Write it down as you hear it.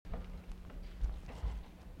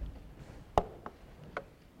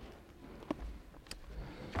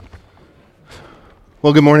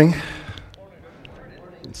Well, good morning.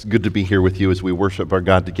 It's good to be here with you as we worship our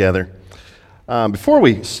God together. Before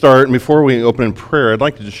we start and before we open in prayer, I'd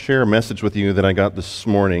like to just share a message with you that I got this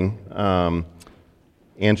morning.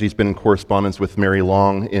 Angie's been in correspondence with Mary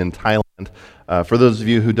Long in Thailand. For those of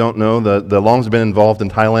you who don't know, the Longs have been involved in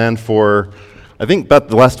Thailand for, I think, about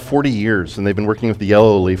the last 40 years, and they've been working with the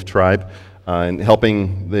Yellow Leaf tribe and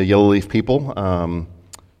helping the Yellow Leaf people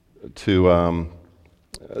to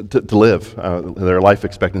live, their life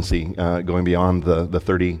expectancy going beyond the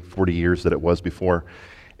 30, 40 years that it was before.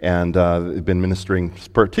 And they've been ministering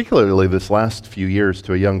particularly this last few years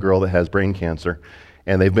to a young girl that has brain cancer.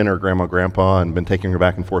 And they've been her grandma, grandpa, and been taking her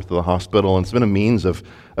back and forth to the hospital. And it's been a means of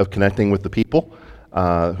connecting with the people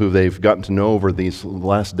who they've gotten to know over these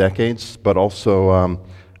last decades, but also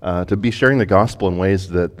to be sharing the gospel in ways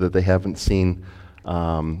that they haven't seen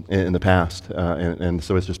in the past. And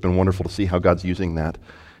so it's just been wonderful to see how God's using that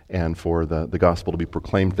and for the gospel to be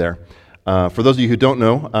proclaimed there. For those of you who don't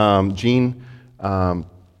know, Jean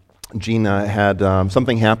had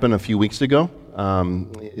something happen a few weeks ago.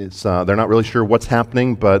 They're not really sure what's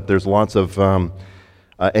happening, but there's lots of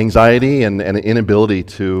anxiety and an inability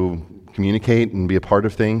to communicate and be a part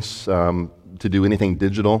of things, to do anything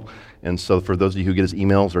digital. And so for those of you who get his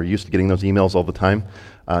emails or are used to getting those emails all the time,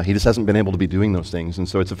 he just hasn't been able to be doing those things. And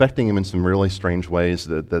so it's affecting him in some really strange ways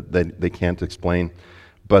that they can't explain.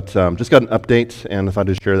 But just got an update, and I thought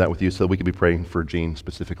I'd share that with you so that we could be praying for Jean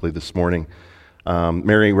specifically this morning.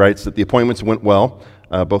 Mary writes that the appointments went well.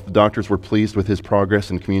 Both the doctors were pleased with his progress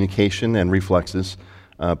in communication and reflexes,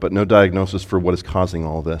 but no diagnosis for what is causing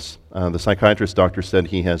all this. The psychiatrist doctor said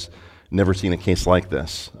he has never seen a case like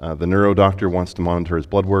this. The neuro doctor wants to monitor his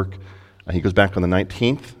blood work. He goes back on the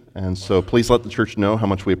 19th, and so please let the church know how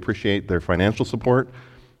much we appreciate their financial support.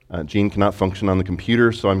 Jean cannot function on the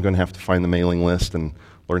computer, so I'm going to have to find the mailing list and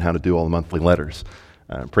learn how to do all the monthly letters.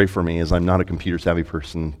 Pray for me, as I'm not a computer-savvy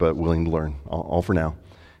person, but willing to learn, all for now.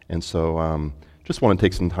 And so just want to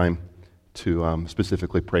take some time to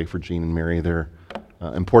specifically pray for Jean and Mary. They're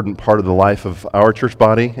an important part of the life of our church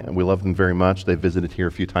body, and we love them very much. They've visited here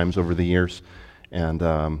a few times over the years,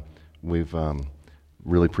 and we've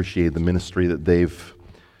really appreciated the ministry that they've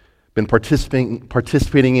been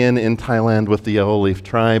participating in Thailand with the Yellow Leaf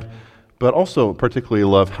tribe, but also particularly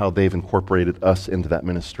love how they've incorporated us into that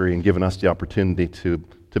ministry and given us the opportunity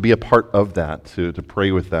to be a part of that, to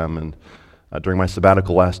pray with them. And during my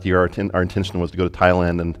sabbatical last year, our intention was to go to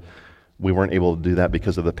Thailand, and we weren't able to do that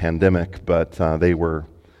because of the pandemic, but they were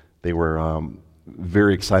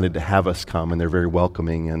very excited to have us come, and they're very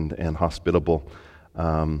welcoming and hospitable,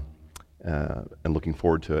 and looking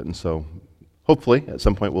forward to it. And so hopefully at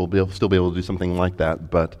some point we'll still be able to do something like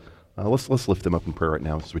that, but let's lift them up in prayer right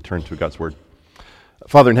now as we turn to God's Word.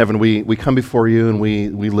 Father in heaven, we come before you and we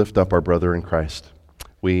lift up our brother in Christ,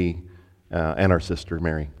 and our sister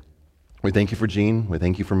Mary. We thank you for Jean, we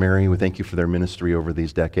thank you for Mary, we thank you for their ministry over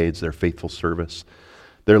these decades, their faithful service,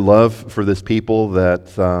 their love for this people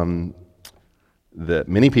that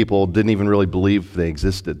many people didn't even really believe they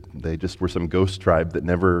existed. They just were some ghost tribe that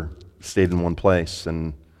never stayed in one place,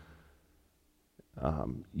 and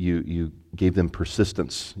you gave them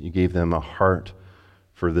persistence. You gave them a heart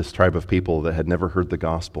for this tribe of people that had never heard the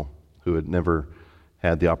gospel, who had never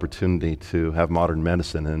had the opportunity to have modern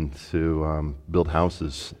medicine and to build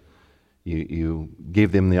houses. You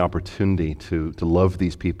gave them the opportunity to love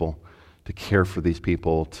these people, to care for these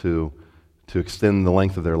people, to extend the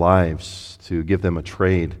length of their lives, to give them a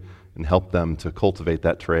trade and help them to cultivate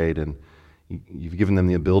that trade. And you've given them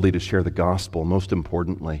the ability to share the gospel, most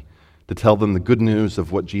importantly, to tell them the good news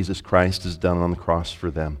of what Jesus Christ has done on the cross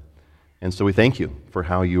for them. And so we thank you for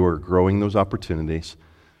how you are growing those opportunities.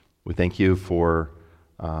 We thank you for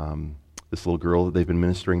this little girl that they've been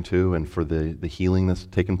ministering to, and for the healing that's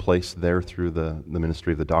taken place there through the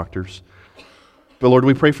ministry of the doctors. But Lord,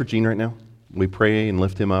 we pray for Jean right now. We pray and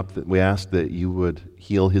lift him up. That we ask that you would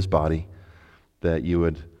heal his body, that you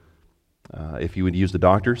would, if you would use the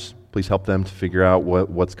doctors, please help them to figure out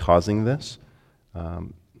what's causing this.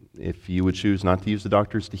 If you would choose not to use the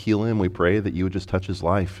doctors to heal him, we pray that you would just touch his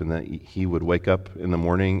life and that he would wake up in the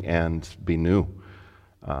morning and be new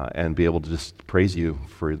and be able to just praise you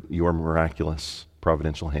for your miraculous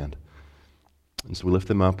providential hand. And so we lift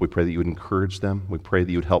them up. We pray that you would encourage them. We pray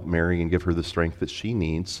that you would help Mary and give her the strength that she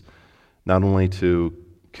needs, not only to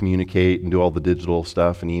communicate and do all the digital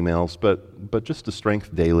stuff and emails, but just the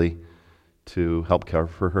strength daily to help care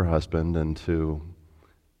for her husband and to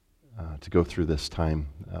go through this time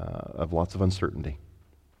of lots of uncertainty.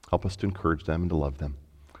 Help us to encourage them and to love them.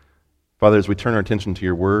 Father, as we turn our attention to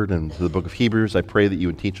your word and to the book of Hebrews, I pray that you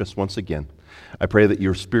would teach us once again. I pray that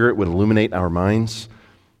your Spirit would illuminate our minds,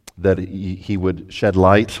 that he would shed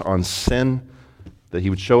light on sin, that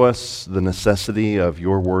he would show us the necessity of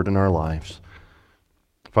your word in our lives.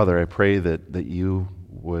 Father, I pray that you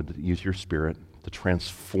would use your Spirit to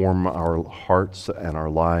transform our hearts and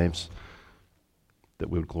our lives,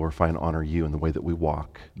 that we would glorify and honor you in the way that we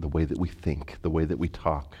walk, the way that we think, the way that we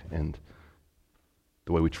talk, and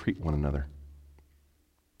the way we treat one another.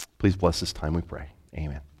 Please bless this time, we pray.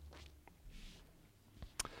 Amen.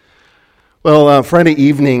 Well, Friday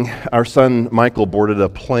evening, our son Michael boarded a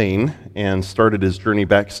plane and started his journey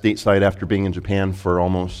back stateside after being in Japan for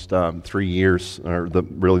almost 3 years, or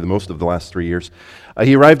really the most of the last 3 years.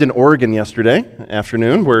 He arrived in Oregon yesterday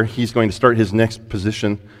afternoon, where he's going to start his next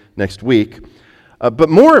position next week. But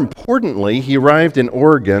more importantly, he arrived in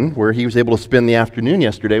Oregon, where he was able to spend the afternoon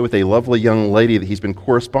yesterday with a lovely young lady that he's been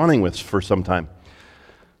corresponding with for some time.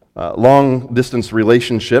 Long-distance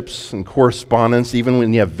relationships and correspondence, even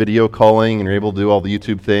when you have video calling and you're able to do all the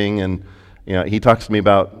YouTube thing, and he talks to me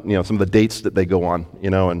about some of the dates that they go on,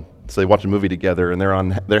 and so they watch a movie together, and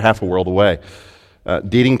they're half a world away.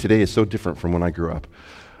 Dating today is so different from when I grew up.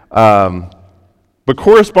 But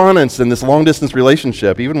correspondence in this long-distance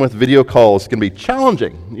relationship, even with video calls, can be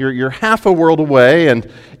challenging. You're half a world away,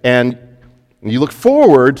 and you look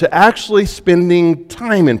forward to actually spending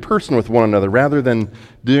time in person with one another rather than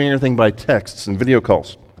doing everything by texts and video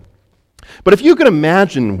calls. But if you could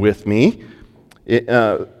imagine with me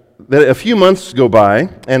that a few months go by,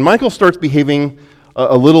 and Michael starts behaving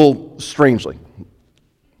a little strangely.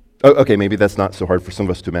 Okay, maybe that's not so hard for some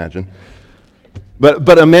of us to imagine.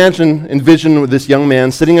 But envision this young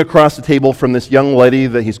man sitting across the table from this young lady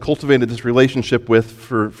that he's cultivated this relationship with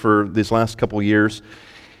for these last couple of years.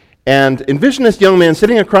 And envision this young man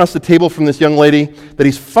sitting across the table from this young lady that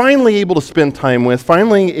he's finally able to spend time with,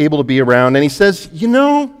 finally able to be around. And he says,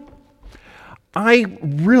 I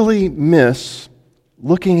really miss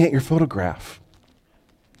looking at your photograph.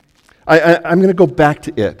 I'm going to go back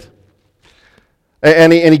to it.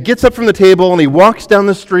 And he gets up from the table and he walks down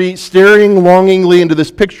the street staring longingly into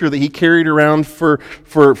this picture that he carried around for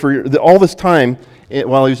all this time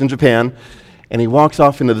while he was in Japan, and he walks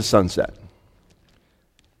off into the sunset.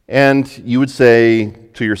 And you would say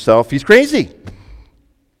to yourself, he's crazy.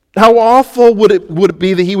 How awful would it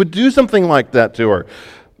be that he would do something like that to her?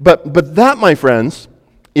 But that, my friends,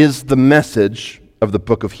 is the message of the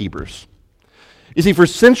book of Hebrews. You see, for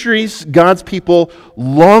centuries, God's people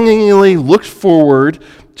longingly looked forward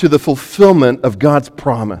to the fulfillment of God's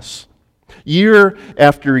promise. Year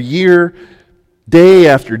after year, day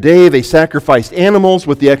after day, they sacrificed animals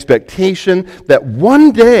with the expectation that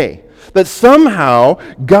one day, that somehow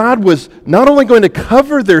God was not only going to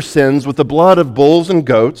cover their sins with the blood of bulls and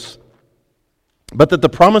goats, but that the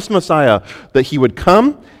promised Messiah, that he would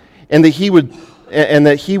come and that he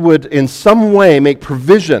would in some way make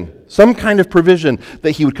provision, some kind of provision,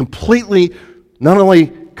 that he would completely not only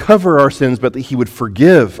cover our sins, but that he would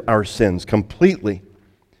forgive our sins completely.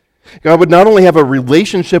 God would not only have a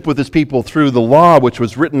relationship with his people through the law, which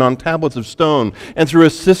was written on tablets of stone, and through a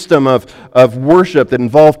system of worship that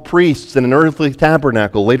involved priests and an earthly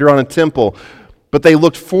tabernacle, later on a temple, but they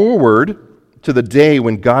looked forward to the day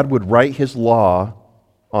when God would write his law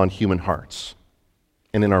on human hearts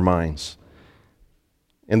and in our minds.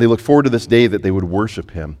 And they looked forward to this day that they would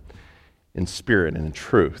worship him in spirit and in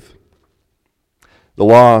truth. The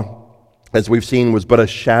law, as we've seen, was but a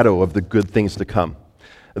shadow of the good things to come.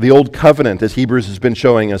 The old covenant, as Hebrews has been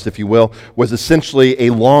showing us, if you will, was essentially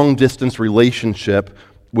a long-distance relationship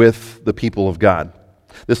with the people of God.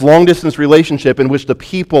 This long-distance relationship in which the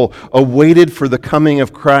people awaited for the coming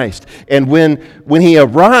of Christ. And when he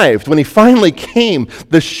arrived, when he finally came,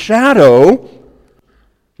 the shadow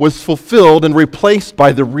was fulfilled and replaced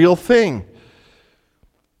by the real thing.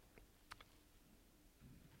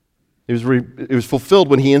 It was fulfilled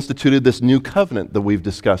when he instituted this new covenant that we've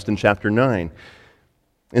discussed in chapter 9.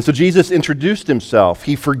 And so Jesus introduced himself.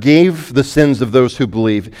 He forgave the sins of those who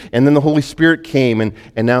believe. And then the Holy Spirit came, and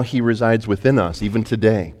now he resides within us, even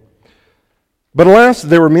today. But alas,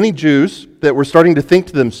 there were many Jews that were starting to think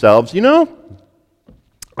to themselves,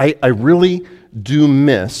 I really do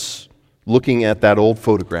miss looking at that old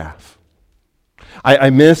photograph. I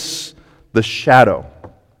miss the shadow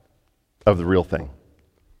of the real thing.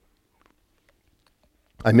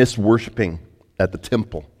 I miss worshiping at the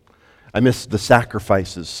temple. I miss the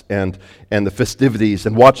sacrifices and the festivities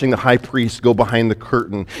and watching the high priest go behind the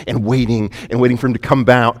curtain and waiting for him to come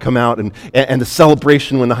out and the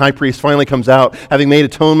celebration when the high priest finally comes out, having made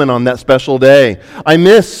atonement on that special day. I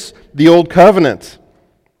miss the old covenant.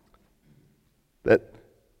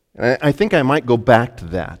 And I think I might go back to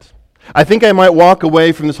that. I think I might walk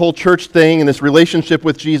away from this whole church thing and this relationship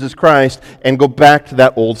with Jesus Christ and go back to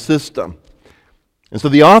that old system. And so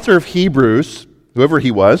the author of Hebrews, whoever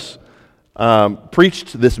he was,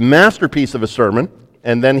 preached this masterpiece of a sermon,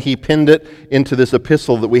 and then he pinned it into this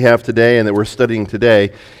epistle that we have today and that we're studying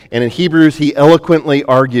today. And in Hebrews, he eloquently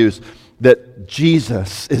argues that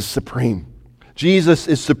Jesus is supreme. Jesus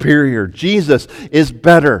is superior. Jesus is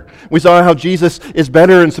better. We saw how Jesus is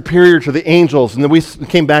better and superior to the angels. And then we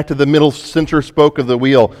came back to the middle center spoke of the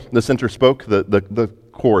wheel. The center spoke, the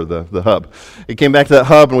core, the hub. It came back to that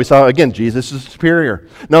hub, and we saw, again, Jesus is superior.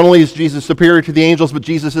 Not only is Jesus superior to the angels, but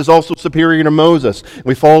Jesus is also superior to Moses. And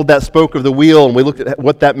we followed that spoke of the wheel, and we looked at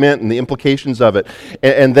what that meant and the implications of it.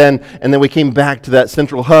 And then we came back to that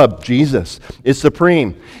central hub. Jesus is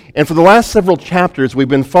supreme. And for the last several chapters, we've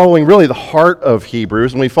been following really the heart of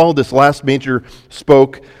Hebrews, and we followed this last major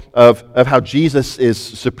spoke of how Jesus is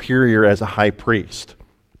superior as a high priest.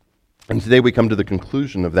 And today we come to the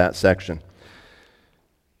conclusion of that section.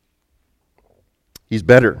 He's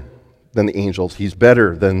better than the angels. He's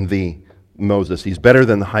better than the Moses. He's better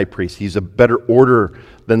than the high priest. He's a better order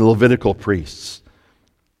than the Levitical priests.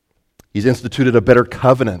 He's instituted a better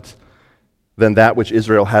covenant than that which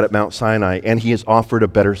Israel had at Mount Sinai, and he has offered a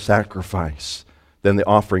better sacrifice than the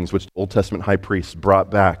offerings which the Old Testament high priests brought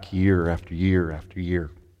back year after year after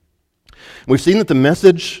year. We've seen that the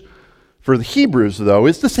message for the Hebrews, though,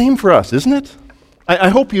 is the same for us, isn't it? I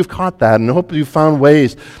hope you've caught that, and I hope you've found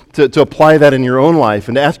ways to apply that in your own life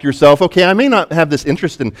and to ask yourself, okay, I may not have this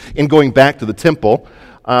interest in going back to the temple.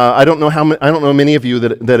 I don't know many of you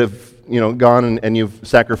that have gone and you've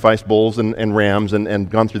sacrificed bulls and rams and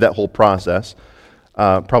gone through that whole process.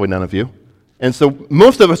 Probably none of you. And so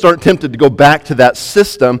most of us aren't tempted to go back to that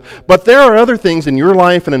system, but there are other things in your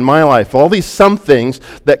life and in my life, all these some things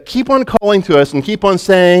that keep on calling to us and keep on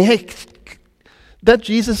saying, hey, that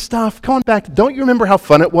Jesus stuff, come on back. Don't you remember how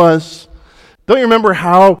fun it was? Don't you remember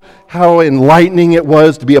how enlightening it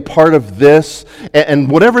was to be a part of this?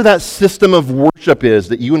 And whatever that system of worship is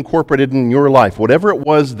that you incorporated in your life, whatever it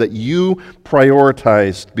was that you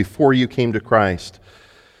prioritized before you came to Christ,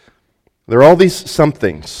 there are all these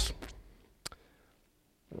somethings.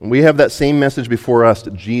 We have that same message before us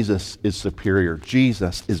that Jesus is superior.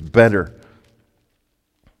 Jesus is better.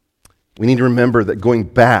 We need to remember that going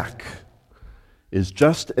back is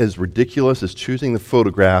just as ridiculous as choosing the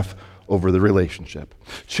photograph over the relationship,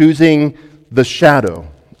 choosing the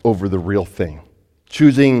shadow over the real thing,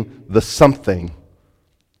 choosing the something,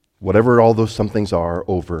 whatever all those somethings are,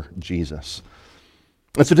 over Jesus.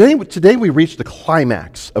 And so today we reach the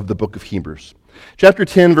climax of the book of Hebrews. Chapter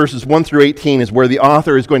 10, verses 1 through 18 is where the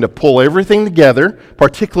author is going to pull everything together,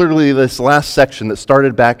 particularly this last section that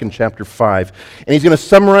started back in chapter 5. And he's going to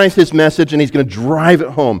summarize his message and he's going to drive it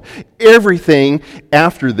home. Everything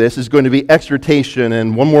after this is going to be exhortation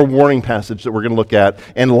and one more warning passage that we're going to look at,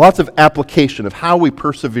 and lots of application of how we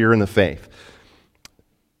persevere in the faith.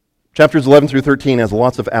 Chapters 11 through 13 has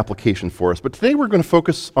lots of application for us, but today we're going to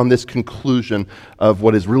focus on this conclusion of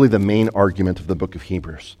what is really the main argument of the book of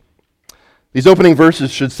Hebrews. These opening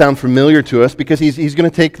verses should sound familiar to us because he's going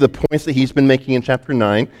to take the points that he's been making in chapter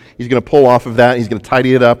 9, he's going to pull off of that, he's going to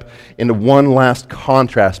tidy it up into one last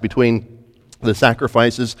contrast between the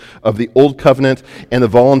sacrifices of the Old Covenant and the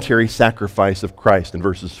voluntary sacrifice of Christ in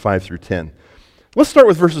verses 5 through 10. Let's start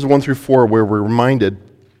with verses 1 through 4, where we're reminded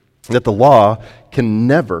that the law can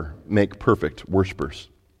never make perfect worshipers.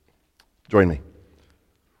 Join me.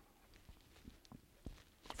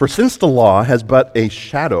 For since the law has but a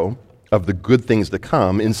shadow of the good things to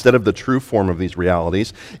come instead of the true form of these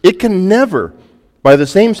realities, it can never, by the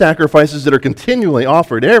same sacrifices that are continually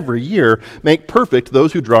offered every year, make perfect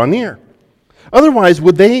those who draw near. Otherwise,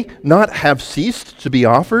 would they not have ceased to be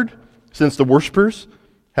offered, since the worshipers,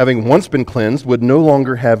 having once been cleansed, would no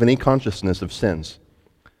longer have any consciousness of sins?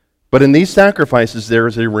 But in these sacrifices there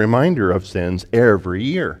is a reminder of sins every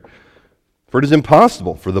year. For it is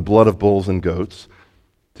impossible for the blood of bulls and goats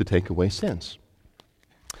to take away sins.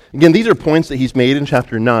 Again, these are points that he's made in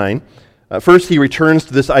chapter 9. First, he returns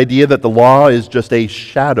to this idea that the law is just a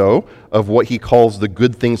shadow of what he calls the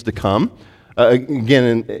good things to come.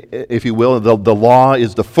 Again, if you will, the law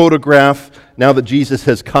is the photograph. Now that Jesus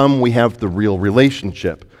has come, we have the real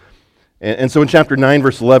relationship. And so in chapter 9,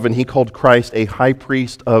 verse 11, he called Christ a high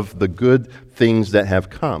priest of the good things that have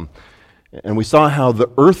come. And we saw how the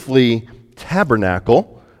earthly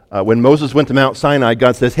tabernacle, when Moses went to Mount Sinai,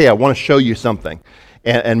 God says, hey, I want to show you something.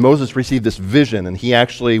 And Moses received this vision, and he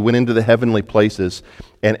actually went into the heavenly places,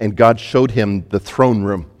 and God showed him the throne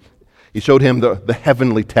room. He showed him the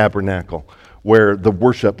heavenly tabernacle, where the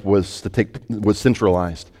worship was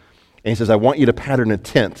centralized. And he says, I want you to pattern a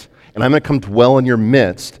tent, and I'm going to come dwell in your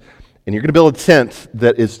midst, and you're going to build a tent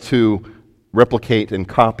that is to replicate and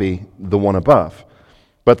copy the one above.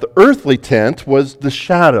 But the earthly tent was the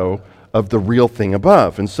shadow of the real thing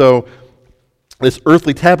above. And so this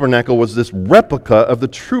earthly tabernacle was this replica of the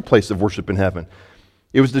true place of worship in heaven.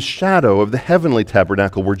 It was the shadow of the heavenly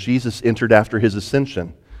tabernacle where Jesus entered after his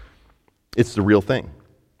ascension. It's the real thing.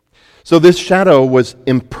 So this shadow was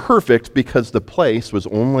imperfect because the place was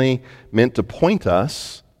only meant to point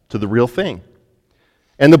us to the real thing.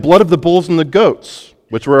 And the blood of the bulls and the goats,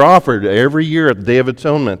 which were offered every year at the Day of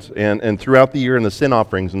Atonement and throughout the year in the sin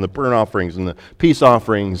offerings and the burnt offerings and the peace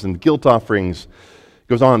offerings and the guilt offerings,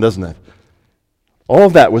 goes on, doesn't it? All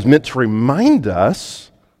of that was meant to remind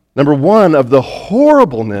us, number one, of the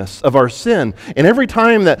horribleness of our sin. And every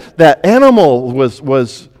time that animal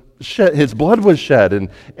was shed, his blood was shed,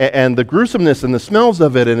 and the gruesomeness and the smells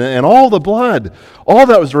of it, and all the blood, all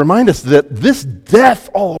that was to remind us that this death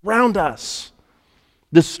all around us,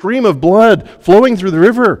 this stream of blood flowing through the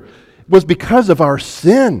river, was because of our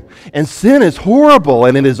sin. And sin is horrible,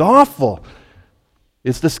 and it is awful.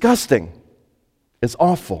 It's disgusting. It's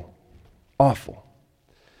awful. Awful.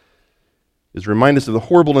 Is remind us of the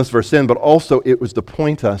horribleness of our sin, but also it was to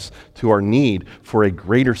point us to our need for a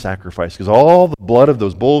greater sacrifice. Because all the blood of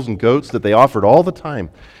those bulls and goats that they offered all the time,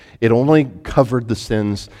 it only covered the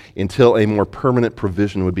sins until a more permanent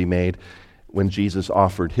provision would be made when Jesus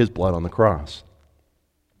offered his blood on the cross.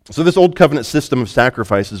 So this old covenant system of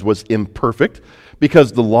sacrifices was imperfect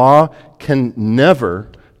because the law can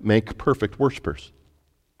never make perfect worshipers.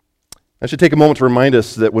 I should take a moment to remind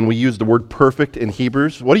us that when we use the word perfect in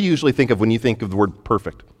Hebrews, what do you usually think of when you think of the word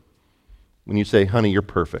perfect? When you say, honey, you're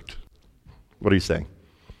perfect. What are you saying?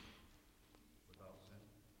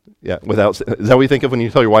 Yeah, without sin. Is that what you think of when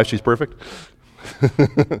you tell your wife she's perfect?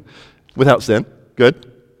 Without sin.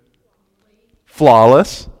 Good.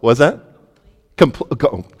 Flawless. What's that?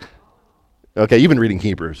 Okay, you've been reading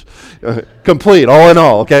Hebrews. Complete, all in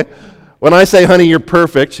all, okay? When I say, honey, you're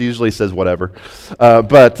perfect, she usually says whatever.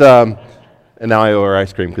 And now I owe her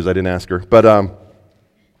ice cream because I didn't ask her. But,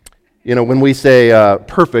 when we say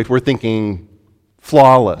perfect, we're thinking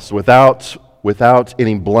flawless, without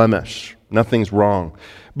any blemish. Nothing's wrong.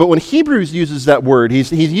 But when Hebrews uses that word,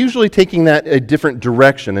 he's usually taking that a different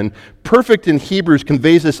direction. And perfect in Hebrews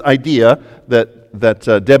conveys this idea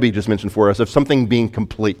that Debbie just mentioned for us of something being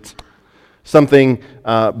complete, something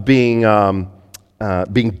being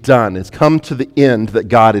done. It's come to the end that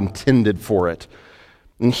God intended for it.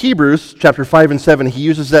 In Hebrews chapter 5 and 7, he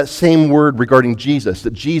uses that same word regarding Jesus,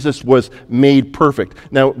 that Jesus was made perfect.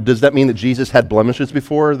 Now, does that mean that Jesus had blemishes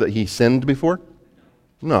before, that he sinned before?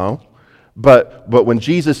 No. But when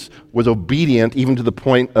Jesus was obedient, even to the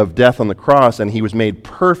point of death on the cross, and he was made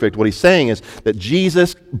perfect, what he's saying is that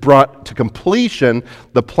Jesus brought to completion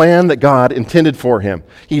the plan that God intended for him.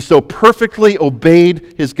 He so perfectly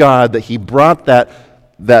obeyed his God that he brought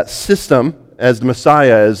that system as the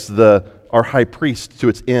Messiah, as our high priest, to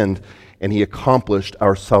its end, and he accomplished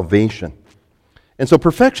our salvation. And so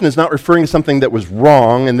perfection is not referring to something that was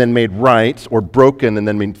wrong and then made right, or broken and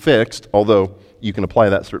then made fixed, although you can apply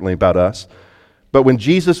that certainly about us. But when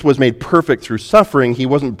Jesus was made perfect through suffering, he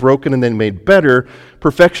wasn't broken and then made better.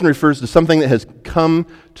 Perfection refers to something that has come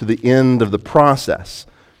to the end of the process.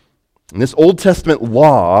 And this Old Testament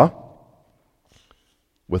law,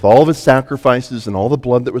 with all of its sacrifices and all the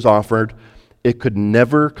blood that was offered, it could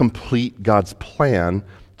never complete God's plan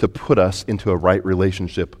to put us into a right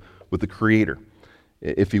relationship with the Creator.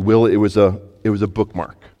 If you will, it was a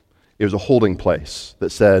bookmark. It was a holding place that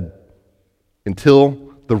said,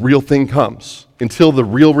 until the real thing comes, until the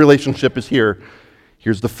real relationship is here,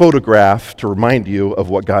 here's the photograph to remind you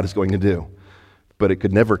of what God is going to do. But it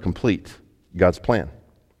could never complete God's plan.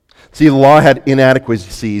 See, the law had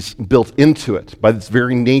inadequacies built into it by its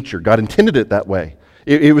very nature. God intended it that way.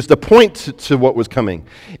 It was to point to what was coming.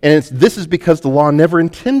 And this is because the law never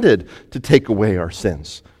intended to take away our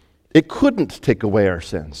sins. It couldn't take away our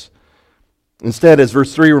sins. Instead, as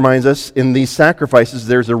verse 3 reminds us, in these sacrifices,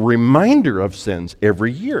 there's a reminder of sins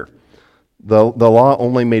every year. The law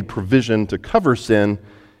only made provision to cover sin.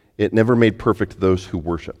 It never made perfect those who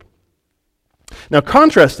worship. Now,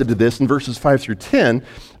 contrasted to this, in verses 5 through 10,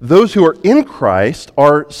 those who are in Christ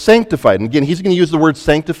are sanctified. And again, he's going to use the word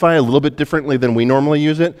sanctify a little bit differently than we normally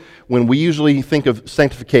use it. When we usually think of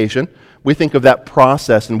sanctification, we think of that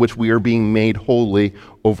process in which we are being made holy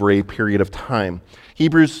over a period of time.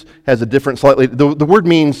 Hebrews has a different slightly, the word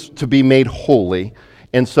means to be made holy.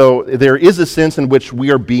 And so there is a sense in which we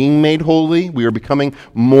are being made holy. We are becoming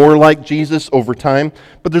more like Jesus over time.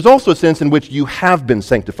 But there's also a sense in which you have been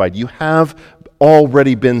sanctified. You have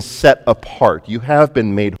already been set apart. You have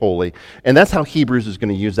been made holy. And that's how Hebrews is going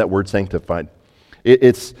to use that word sanctified.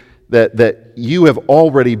 It's that you have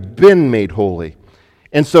already been made holy.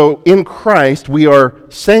 And so in Christ, we are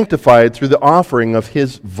sanctified through the offering of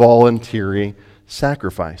his voluntary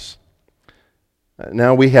sacrifice.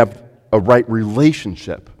 Now we have a right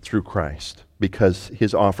relationship through Christ because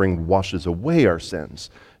his offering washes away our sins,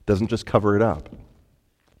 doesn't just cover it up.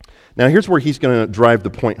 Now here's where he's going to drive the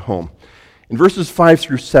point home. In verses 5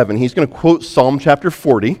 through 7, he's going to quote Psalm chapter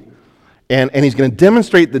 40, and he's going to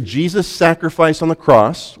demonstrate that Jesus' sacrifice on the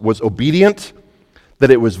cross was obedient,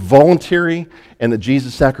 that it was voluntary, and that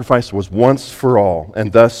Jesus' sacrifice was once for all,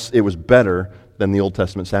 and thus it was better than the Old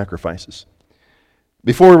Testament sacrifices.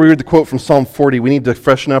 Before we read the quote from Psalm 40, we need to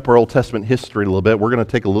freshen up our Old Testament history a little bit. We're going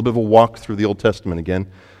to take a little bit of a walk through the Old Testament again.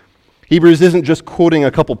 Hebrews isn't just quoting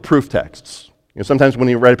a couple proof texts. Sometimes when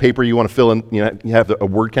you write a paper, you want to fill in, you have a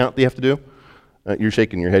word count that you have to do. You're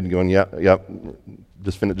shaking your head and going, yep,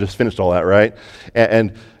 just finished all that, right?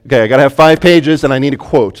 And okay, I got to have 5 pages and I need a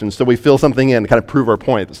quote. And so we fill something in to kind of prove our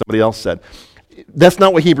point that somebody else said. That's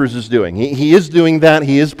not what Hebrews is doing. He is doing that.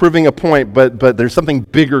 He is proving a point, but there's something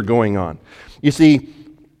bigger going on. You see,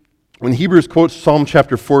 when Hebrews quotes Psalm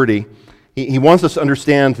chapter 40, he wants us to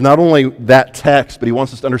understand not only that text, but he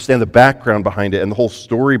wants us to understand the background behind it and the whole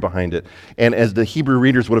story behind it. And as the Hebrew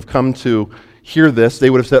readers would have come to hear this,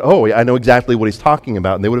 they would have said, oh, I know exactly what he's talking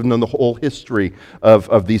about. And they would have known the whole history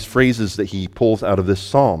of these phrases that he pulls out of this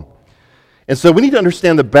psalm. And so we need to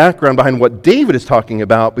understand the background behind what David is talking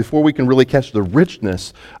about before we can really catch the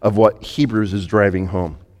richness of what Hebrews is driving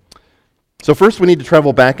home. So first we need to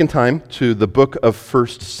travel back in time to the book of 1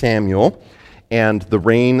 Samuel and the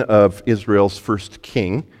reign of Israel's first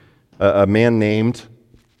king, a man named,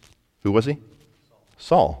 who was he?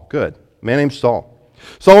 Saul. Good. A man named Saul.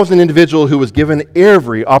 Saul was an individual who was given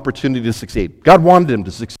every opportunity to succeed. God wanted him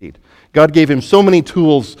to succeed. God gave him so many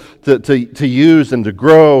tools to use and to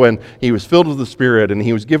grow, and he was filled with the Spirit, and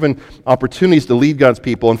he was given opportunities to lead God's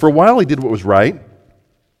people. And for a while he did what was right.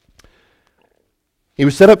 He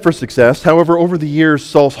was set up for success. However, over the years,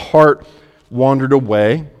 Saul's heart wandered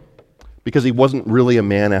away because he wasn't really a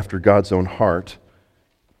man after God's own heart.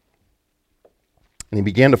 And he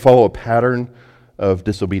began to follow a pattern of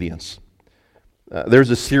disobedience. There's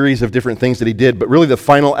a series of different things that he did, but really the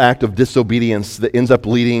final act of disobedience that ends up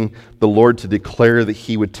leading the Lord to declare that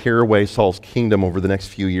he would tear away Saul's kingdom over the next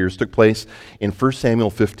few years took place in 1 Samuel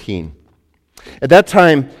 15. At that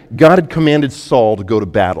time, God had commanded Saul to go to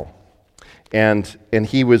battle. And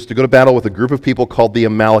he was to go to battle with a group of people called the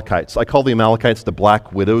Amalekites. I call the Amalekites the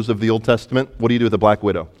black widows of the Old Testament. What do you do with a black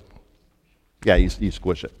widow? Yeah, you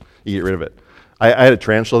squish it. You get rid of it. I had a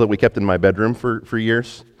tarantula that we kept in my bedroom for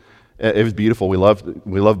years. It was beautiful. We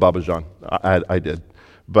loved Baba Jean. I did.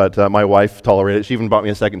 But my wife tolerated it. She even bought me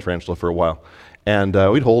a second tarantula for a while. And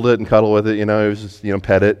we'd hold it and cuddle with it. It was just,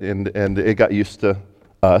 pet it. And it got used to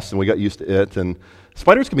us, and we got used to it. And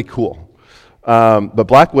spiders can be cool. But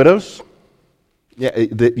black widows, yeah,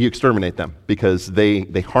 you exterminate them because they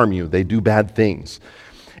harm you. They do bad things.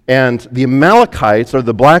 And the Amalekites are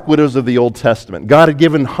the black widows of the Old Testament. God had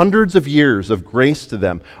given hundreds of years of grace to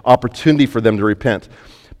them, opportunity for them to repent.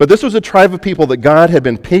 But this was a tribe of people that God had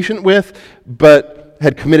been patient with, but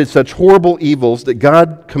had committed such horrible evils that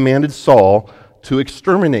God commanded Saul to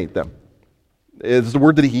exterminate them. It's the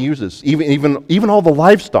word that he uses, even all the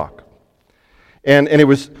livestock. And it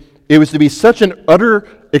was to be such an utter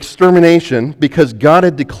extermination because God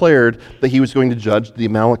had declared that he was going to judge the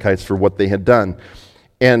Amalekites for what they had done.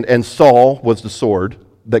 And Saul was the sword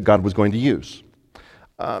that God was going to use.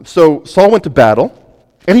 So Saul went to battle,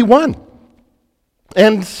 and he won.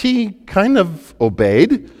 And he kind of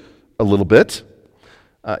obeyed a little bit.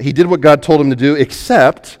 He did what God told him to do,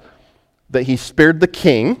 except that he spared the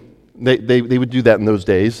king. They would do that in those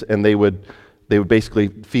days, and they would basically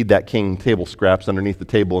feed that king table scraps underneath the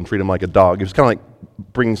table and treat him like a dog. It was kind of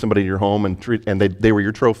like bringing somebody to your home and they were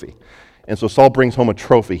your trophy. And so Saul brings home a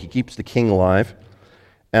trophy. He keeps the king alive.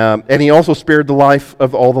 And he also spared the life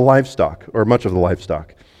of all the livestock, or much of the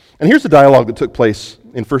livestock. And here's the dialogue that took place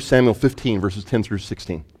in 1 Samuel 15, verses 10 through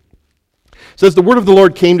 16. It says, "The word of the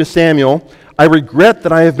Lord came to Samuel, I regret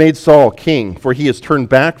that I have made Saul king, for he has turned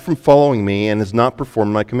back from following me and has not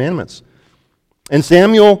performed my commandments. And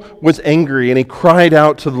Samuel was angry, and he cried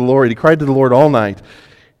out to the Lord. He cried to the Lord all night.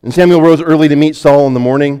 And Samuel rose early to meet Saul in the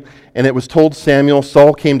morning, and it was told Samuel,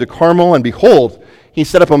 Saul came to Carmel, and behold, he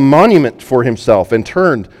set up a monument for himself, and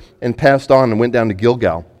turned and passed on and went down to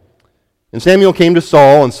Gilgal. And Samuel came to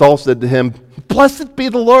Saul, and Saul said to him, Blessed be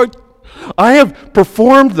the Lord, I have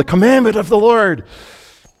performed the commandment of the Lord.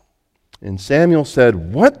 And Samuel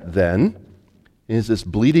said, What then is this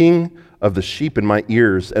bleating of the sheep in my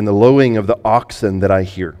ears and the lowing of the oxen that I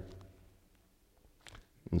hear.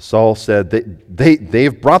 And Saul said,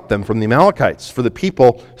 they've brought them from the Amalekites, for the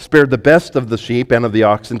people spared the best of the sheep and of the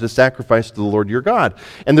oxen to sacrifice to the Lord your God.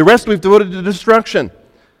 And the rest we've devoted to destruction.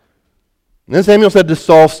 And then Samuel said to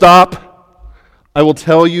Saul, stop. I will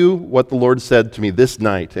tell you what the Lord said to me this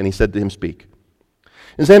night. And he said to him, speak.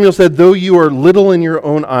 And Samuel said, though you are little in your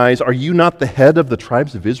own eyes, are you not the head of the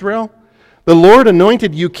tribes of Israel? The Lord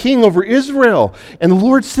anointed you king over Israel, and the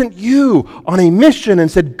Lord sent you on a mission and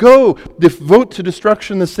said, go, devote to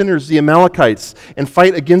destruction the sinners, the Amalekites, and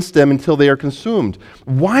fight against them until they are consumed.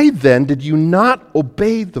 Why then did you not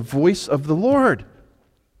obey the voice of the Lord?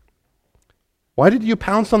 Why did you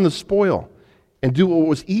pounce on the spoil and do what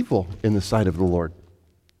was evil in the sight of the Lord?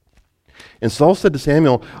 And Saul said to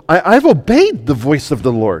Samuel, I've obeyed the voice of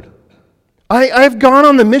the Lord. I've gone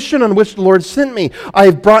on the mission on which the Lord sent me. I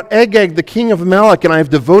have brought Agag, the king of Amalek, and I have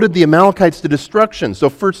devoted the Amalekites to destruction. So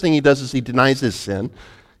first thing he does is he denies his sin.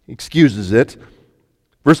 He excuses it.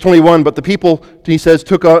 Verse 21, but the people, he says,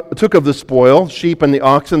 took of the spoil, sheep and the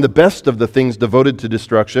oxen, the best of the things devoted to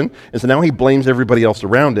destruction. And so now he blames everybody else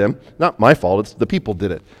around him. Not my fault, it's the people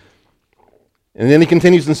did it. And then he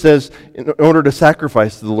continues and says, in order to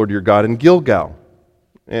sacrifice to the Lord your God in Gilgal.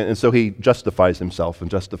 And so he justifies himself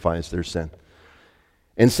and justifies their sin.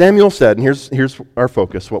 And Samuel said, and here's our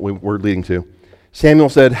focus, what we're leading to. Samuel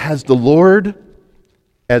said, has the Lord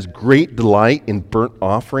as great delight in burnt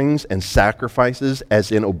offerings and sacrifices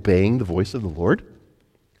as in obeying the voice of the Lord?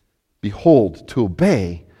 Behold, to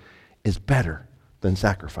obey is better than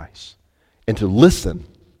sacrifice, and to listen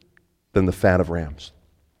than the fat of rams.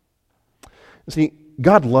 See,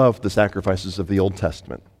 God loved the sacrifices of the Old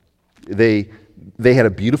Testament. They had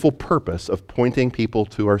a beautiful purpose of pointing people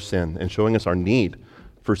to our sin and showing us our need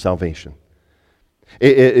for salvation.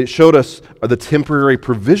 It showed us the temporary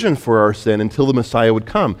provision for our sin until the Messiah would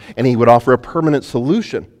come, and he would offer a permanent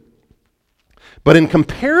solution. But in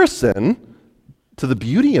comparison to the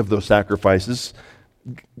beauty of those sacrifices,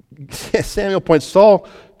 Samuel points Saul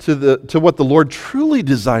to what the Lord truly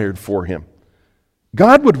desired for him.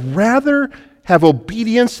 God would rather have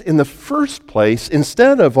obedience in the first place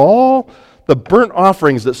instead of all the burnt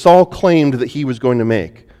offerings that Saul claimed that he was going to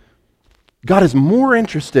make. God is more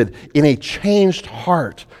interested in a changed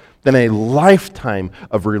heart than a lifetime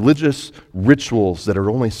of religious rituals that are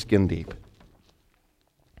only skin deep.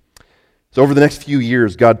 So over the next few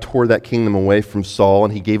years, God tore that kingdom away from Saul,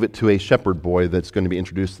 and he gave it to a shepherd boy that's going to be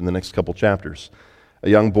introduced in the next couple chapters. A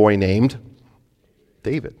young boy named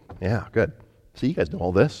David. Yeah, good. See, you guys know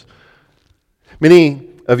all this. Many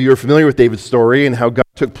of you are familiar with David's story and how God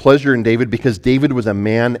took pleasure in David because David was a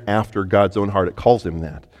man after God's own heart. It calls him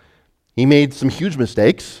that. He made some huge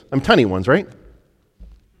mistakes, tiny ones, right?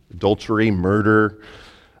 Adultery, murder,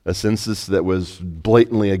 a census that was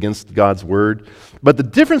blatantly against God's word. But the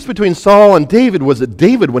difference between Saul and David was that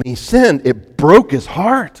David, when he sinned, it broke his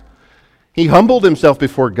heart. He humbled himself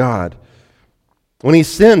before God. When he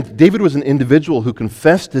sinned, David was an individual who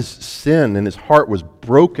confessed his sin, and his heart was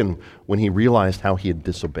broken when he realized how he had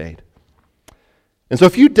disobeyed. And so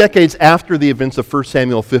a few decades after the events of 1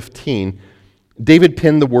 Samuel 15, David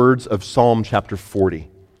penned the words of Psalm chapter 40,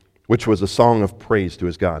 which was a song of praise to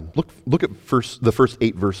his God. Look at the first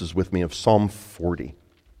 8 verses with me of Psalm 40.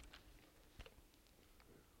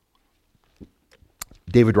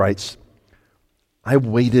 David writes, I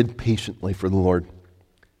waited patiently for the Lord.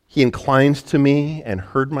 He inclined to me and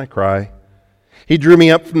heard my cry. He drew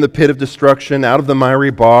me up from the pit of destruction, out of the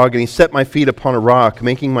miry bog, and he set my feet upon a rock,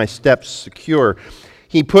 making my steps secure.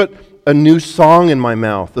 He put a new song in my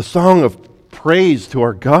mouth, a song of praise to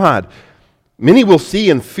our God. Many will see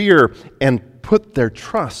and fear and put their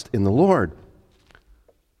trust in the Lord.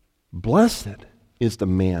 Blessed is the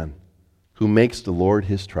man who makes the Lord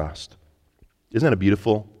his trust. Isn't that a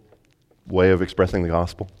beautiful way of expressing the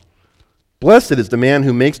gospel? Blessed is the man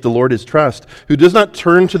who makes the Lord his trust, who does not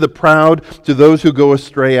turn to the proud, to those who go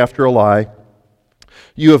astray after a lie.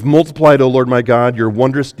 You have multiplied, O Lord my God, your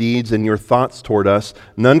wondrous deeds and your thoughts toward us.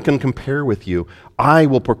 None can compare with you. I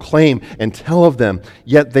will proclaim and tell of them,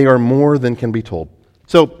 yet they are more than can be told.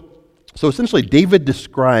 So essentially, David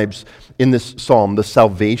describes in this psalm the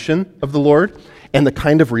salvation of the Lord and the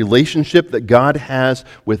kind of relationship that God has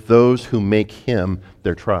with those who make him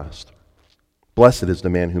their trust. Blessed is the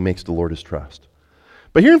man who makes the Lord his trust.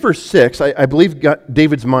 But here in verse 6, I believe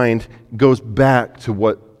David's mind goes back to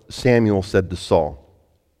what Samuel said to Saul,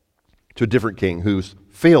 to a different king who's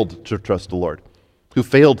failed to trust the Lord, who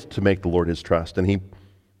failed to make the Lord his trust, and he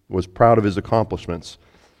was proud of his accomplishments.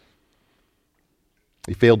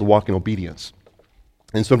 He failed to walk in obedience.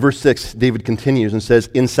 And so in verse 6, David continues and says,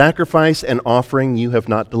 in sacrifice and offering you have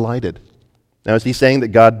not delighted. Now, is he saying that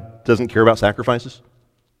God doesn't care about sacrifices?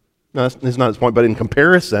 No, that's not his point. But in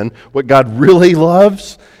comparison, what God really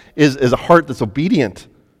loves is a heart that's obedient.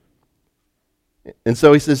 And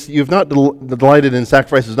so he says, you have not delighted in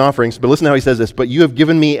sacrifices and offerings, but listen to how he says this, but you have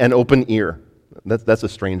given me an open ear. That's a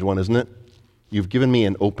strange one, isn't it? You've given me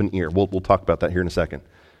an open ear. We'll talk about that here in a second.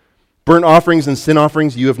 Burnt offerings and sin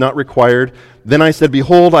offerings you have not required. Then I said,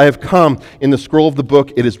 behold, I have come. In the scroll of the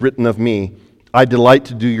book it is written of me. I delight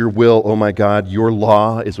to do your will, O my God. Your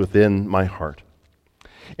law is within my heart.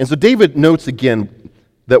 And so David notes again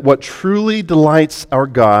that what truly delights our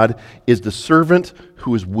God is the servant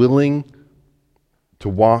who is willing to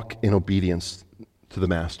walk in obedience to the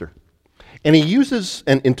master. And he uses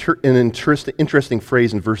an interesting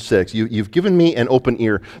phrase in verse 6. You've given me an open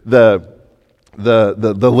ear. The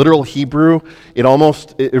literal Hebrew,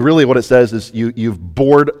 it really what it says is you've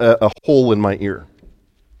bored a hole in my ear.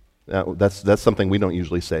 That's something we don't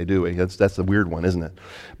usually say, do we? That's a weird one, isn't it?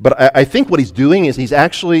 But I think what he's doing is he's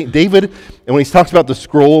actually, David, and when he talks about the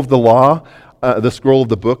scroll of the law, the scroll of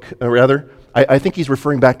the book, rather, I think he's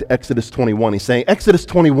referring back to Exodus 21. He's saying, Exodus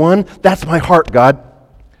 21, that's my heart, God.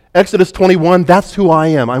 Exodus 21, that's who I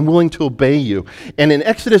am. I'm willing to obey you. And in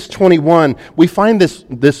Exodus 21, we find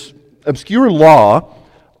this obscure law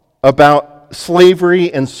about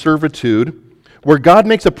slavery and servitude, where God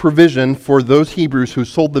makes a provision for those Hebrews who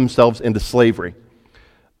sold themselves into slavery.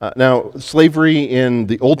 Now, slavery in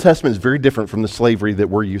the Old Testament is very different from the slavery that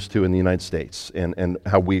we're used to in the United States and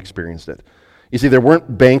how we experienced it. You see, there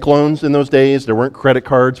weren't bank loans in those days. There weren't credit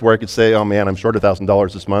cards where I could say, oh man, I'm short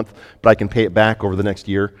 $1,000 this month, but I can pay it back over the next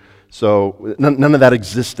year. So none of that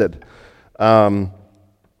existed. There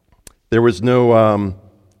was no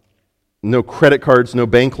credit cards, no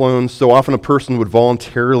bank loans. So often a person would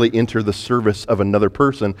voluntarily enter the service of another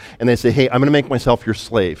person, and they say, hey, I'm going to make myself your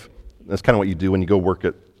slave. That's kind of what you do when you go work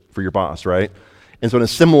for your boss, right? And so in a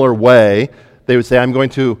similar way, they would say, I'm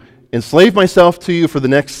going to enslave myself to you for the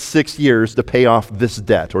next 6 years to pay off this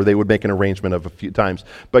debt, or they would make an arrangement of a few times.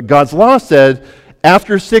 But God's law said,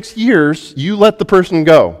 after 6 years, you let the person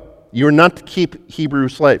go. You are not to keep Hebrew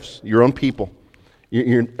slaves, your own people. The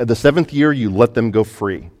 7th year, you let them go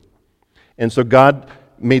free. And so God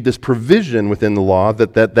made this provision within the law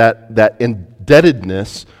that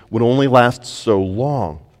indebtedness would only last so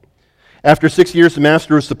long. After 6 years, the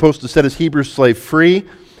master was supposed to set his Hebrew slave free.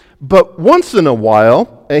 But once in a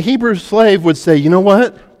while, a Hebrew slave would say, you know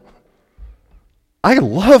what? I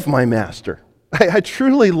love my master. I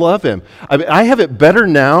truly love him. I have it better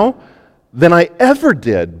now than I ever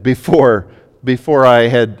did before I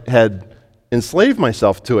had enslaved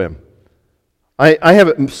myself to him. I have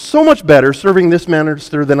it so much better serving this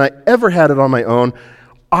master than I ever had it on my own.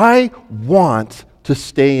 I want to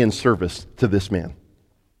stay in service to this man.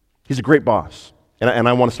 He's a great boss, and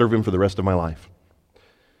I want to serve him for the rest of my life.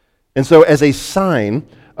 And so as a sign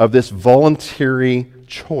of this voluntary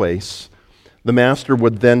choice, the master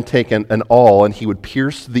would then take an awl and he would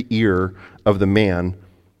pierce the ear of the man,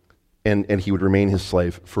 and he would remain his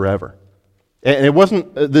slave forever. And it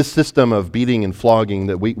wasn't this system of beating and flogging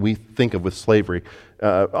that we think of with slavery.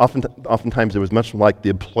 Oftentimes it was much like the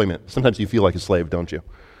employment. Sometimes you feel like a slave, don't you?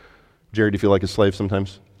 Jerry, do you feel like a slave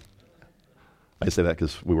sometimes? I say that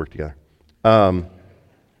because we work together.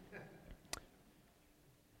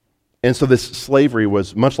 And so this slavery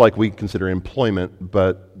was much like we consider employment,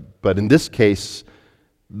 but in this case,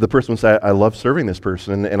 the person would say, I love serving this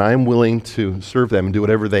person, and I'm willing to serve them and do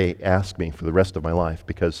whatever they ask me for the rest of my life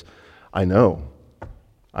because I know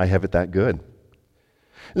I have it that good.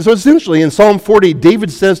 And so essentially in Psalm 40,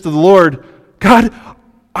 David says to the Lord, God,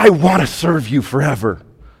 I want to serve you forever.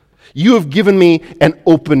 You have given me an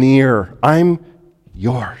open ear. I'm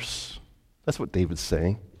yours. That's what David's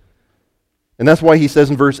saying. And that's why he says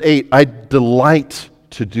in verse 8, I delight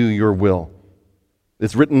to do your will.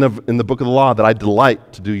 It's written in the book of the law that I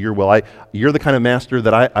delight to do your will. You're the kind of master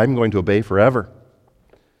that I'm going to obey forever.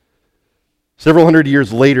 Several hundred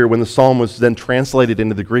years later, when the psalm was then translated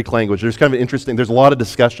into the Greek language, there's a lot of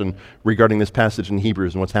discussion regarding this passage in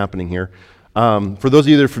Hebrews and what's happening here. For those of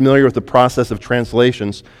you that are familiar with the process of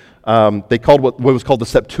translations, they called what was called the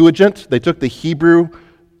Septuagint. They took the Hebrew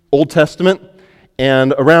Old Testament,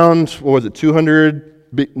 and around, 200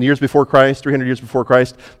 years before Christ, 300 years before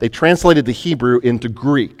Christ, they translated the Hebrew into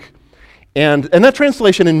Greek. And that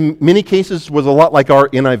translation in many cases was a lot like our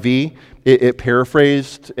NIV. It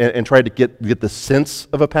paraphrased and tried to get the sense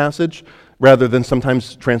of a passage rather than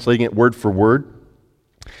sometimes translating it word for word.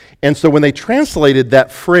 And so when they translated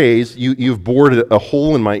that phrase, you've bored a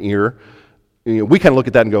hole in my ear, we kind of look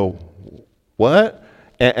at that and go, what?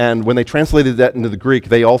 And when they translated that into the Greek,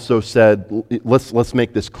 they also said, let's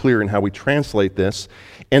make this clear in how we translate this.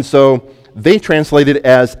 And so they translated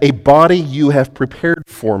as, a body you have prepared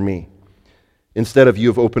for me, instead of you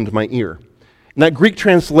have opened my ear. And that Greek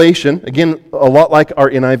translation, again, a lot like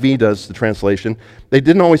our NIV does the translation, they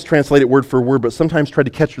didn't always translate it word for word, but sometimes tried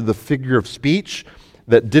to capture the figure of speech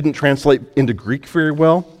that didn't translate into Greek very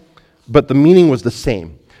well, but the meaning was the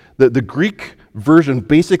same. The Greek version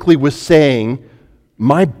basically was saying,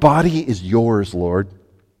 my body is yours, Lord.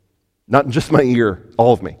 Not just my ear,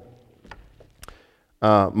 all of me.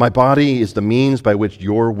 My body is the means by which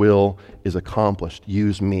your will is accomplished.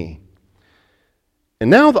 Use me. And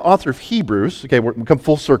now the author of Hebrews, okay, we come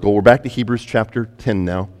full circle. We're back to Hebrews chapter 10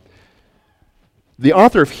 now. The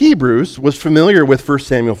author of Hebrews was familiar with 1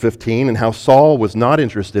 Samuel 15 and how Saul was not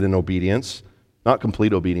interested in obedience, not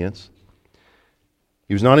complete obedience.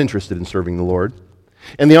 He was not interested in serving the Lord.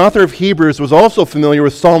 And the author of Hebrews was also familiar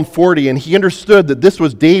with Psalm 40, and he understood that this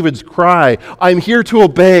was David's cry, I'm here to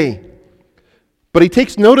obey. But he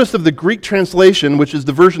takes notice of the Greek translation, which is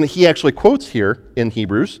the version that he actually quotes here in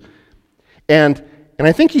Hebrews, and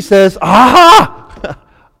I think he says, aha!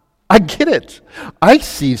 I get it. I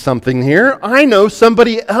see something here. I know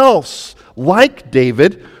somebody else, like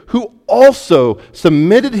David, who also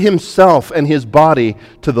submitted himself and his body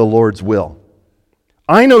to the Lord's will.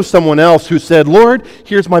 I know someone else who said, Lord,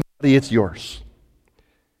 here's my body, it's yours.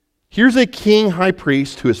 Here's a king high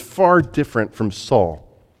priest who is far different from Saul,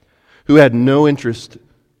 who had no interest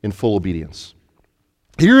in full obedience.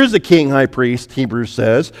 Here is a king high priest, Hebrews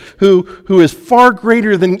says, who is far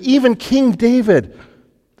greater than even King David,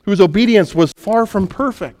 whose obedience was far from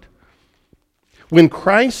perfect. When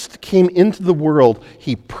Christ came into the world,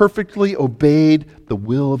 he perfectly obeyed the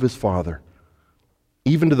will of his Father,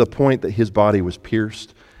 even to the point that his body was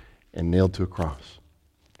pierced and nailed to a cross.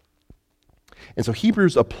 And so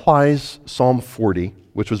Hebrews applies Psalm 40,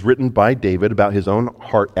 which was written by David about his own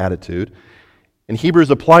heart attitude. And Hebrews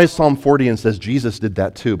applies Psalm 40 and says Jesus did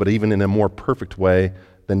that too, but even in a more perfect way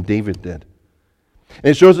than David did.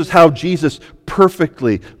 And it shows us how Jesus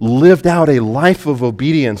perfectly lived out a life of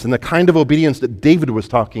obedience and the kind of obedience that David was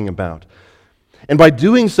talking about. And by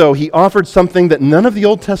doing so, he offered something that none of the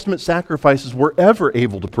Old Testament sacrifices were ever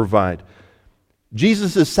able to provide.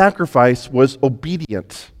 Jesus' sacrifice was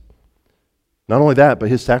obedient. Not only that, but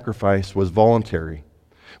his sacrifice was voluntary.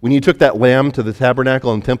 When you took that lamb to the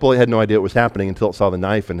tabernacle and temple, it had no idea what was happening until it saw the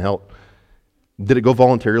knife and helped. Did it go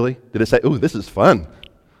voluntarily? Did it say, ooh, this is fun?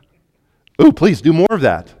 Ooh, please do more of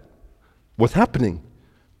that. What's happening?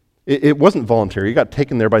 It wasn't voluntary. It got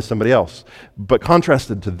taken there by somebody else. But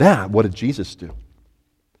contrasted to that, what did Jesus do?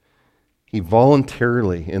 He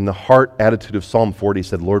voluntarily, in the heart attitude of Psalm 40,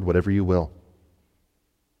 said, Lord, whatever you will.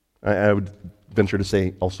 I would venture to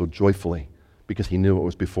say also joyfully, because he knew what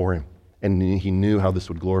was before him. And he knew how this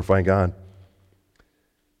would glorify God.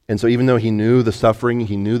 And so even though he knew the suffering,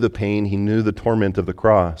 he knew the pain, he knew the torment of the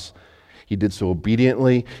cross, he did so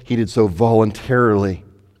obediently, he did so voluntarily,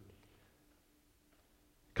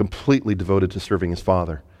 completely devoted to serving his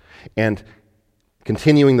Father. And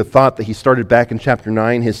continuing the thought that he started back in chapter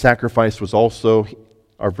 9, his sacrifice was also,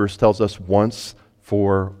 our verse tells us, once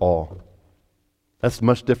for all. That's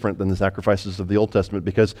much different than the sacrifices of the Old Testament,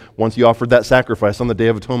 because once you offered that sacrifice on the Day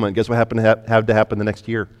of Atonement, guess what happened to have to happen the next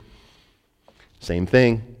year? Same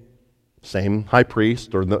thing. Same high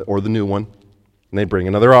priest or the new one. And they bring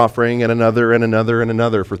another offering and another and another and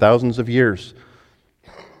another for thousands of years.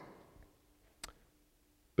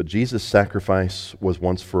 But Jesus' sacrifice was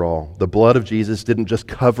once for all. The blood of Jesus didn't just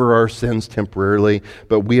cover our sins temporarily,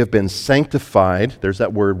 but we have been sanctified. There's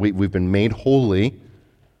that word. We've been made holy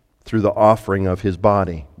through the offering of his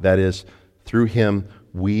body. That is, through him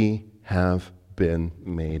we have been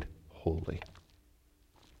made holy.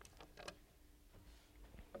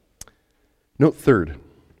 Note third,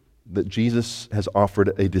 that Jesus has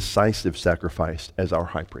offered a decisive sacrifice as our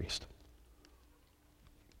high priest.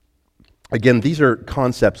 Again, these are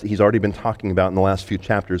concepts that he's already been talking about in the last few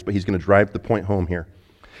chapters, but he's going to drive the point home here.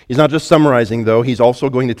 He's not just summarizing, though. He's also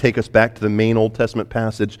going to take us back to the main Old Testament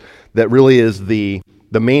passage that really is the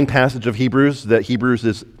main passage of Hebrews, that Hebrews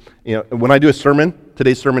is, when I do a sermon,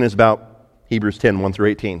 today's sermon is about Hebrews 10, 1 through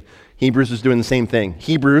 18. Hebrews is doing the same thing.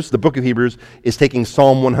 Hebrews, the book of Hebrews, is taking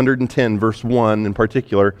Psalm 110, verse 1 in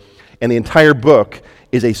particular, and the entire book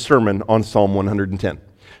is a sermon on Psalm 110.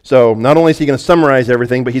 So not only is he going to summarize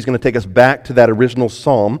everything, but he's going to take us back to that original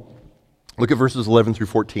psalm. Look at verses 11 through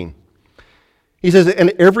 14. He says, and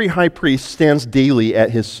every high priest stands daily at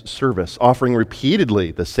his service, offering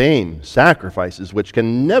repeatedly the same sacrifices, which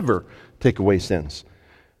can never take away sins.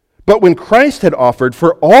 But when Christ had offered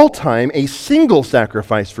for all time a single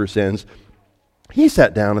sacrifice for sins, he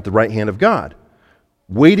sat down at the right hand of God,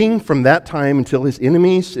 waiting from that time until his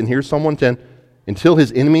enemies, and here's Psalm 110, until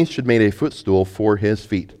his enemies should make a footstool for his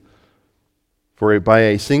feet. For by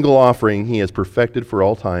a single offering he has perfected for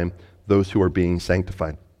all time those who are being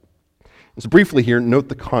sanctified. So briefly here, note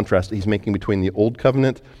the contrast that he's making between the old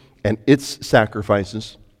covenant and its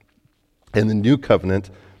sacrifices and the new covenant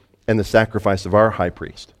and the sacrifice of our high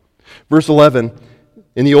priest. Verse 11,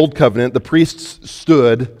 in the old covenant, the priests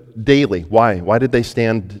stood daily. Why? Why did they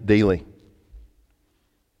stand daily?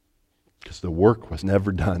 Because the work was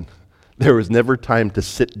never done. There was never time to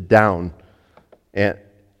sit down.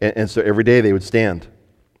 And so every day they would stand.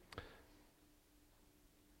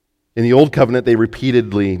 In the Old Covenant, they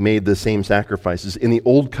repeatedly made the same sacrifices. In the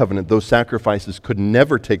Old Covenant, those sacrifices could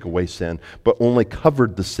never take away sin, but only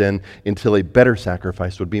covered the sin until a better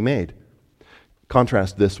sacrifice would be made.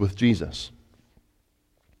 Contrast this with Jesus.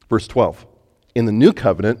 Verse 12. In the New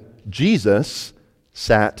Covenant, Jesus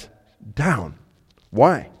sat down.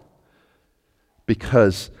 Why?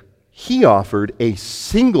 Because he offered a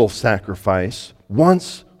single sacrifice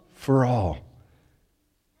once for all.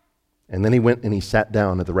 And then he went and he sat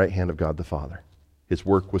down at the right hand of God the Father. His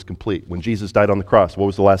work was complete. When Jesus died on the cross, what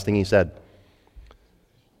was the last thing he said?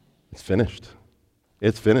 It's finished.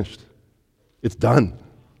 It's finished. It's done.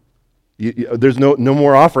 There's no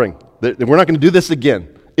more offering. We're not going to do this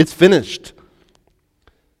again. It's finished.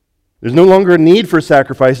 There's no longer a need for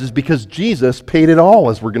sacrifices because Jesus paid it all,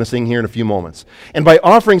 as we're going to sing here in a few moments. And by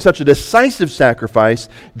offering such a decisive sacrifice,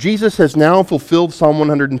 Jesus has now fulfilled Psalm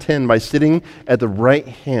 110 by sitting at the right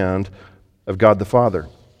hand of God the Father.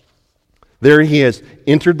 There he has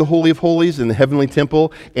entered the Holy of Holies in the heavenly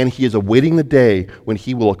temple, and he is awaiting the day when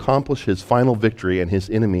he will accomplish his final victory and his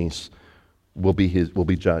enemies will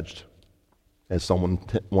be judged, as Psalm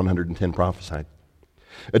 110 prophesied.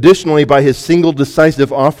 Additionally, by his single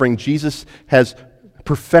decisive offering, Jesus has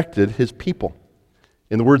perfected his people.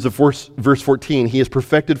 In the words of verse 14, he has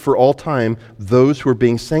perfected for all time those who are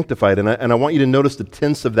being sanctified. And I want you to notice the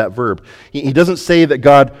tense of that verb. He doesn't say that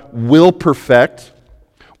God will perfect,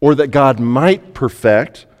 or that God might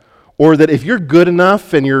perfect, or that if you're good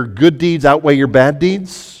enough and your good deeds outweigh your bad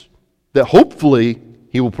deeds, that hopefully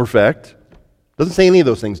he will perfect. Doesn't say any of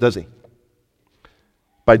those things, does he?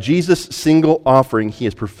 By Jesus' single offering, he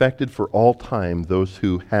has perfected for all time those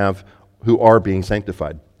who are being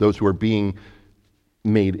sanctified, those who are being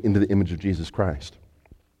made into the image of Jesus Christ.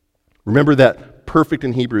 Remember that perfect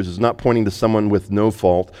in Hebrews is not pointing to someone with no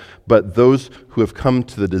fault, but those who have come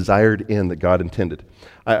to the desired end that God intended.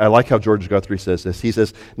 I like how George Guthrie says this. He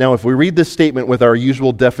says, now if we read this statement with our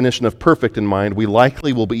usual definition of perfect in mind, we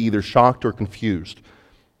likely will be either shocked or confused.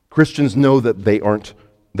 Christians know that they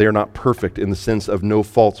are not perfect in the sense of no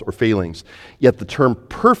faults or failings. Yet the term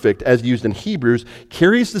perfect, as used in Hebrews,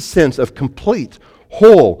 carries the sense of complete,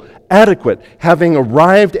 whole, adequate, having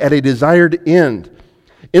arrived at a desired end.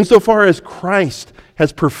 Insofar as Christ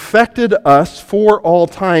has perfected us for all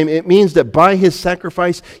time, it means that by his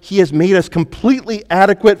sacrifice, he has made us completely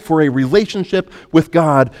adequate for a relationship with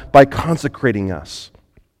God by consecrating us.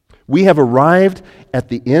 We have arrived at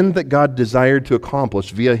the end that God desired to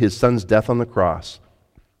accomplish via his Son's death on the cross.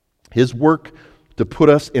 His work to put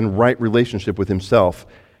us in right relationship with himself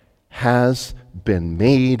has been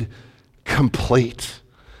made complete.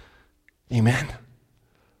 Amen.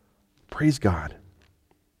 Praise God.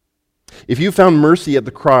 If you found mercy at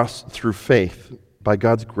the cross through faith by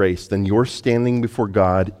God's grace, then your standing before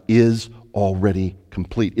God is already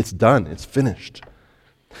complete. It's done. It's finished.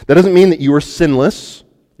 That doesn't mean that you are sinless.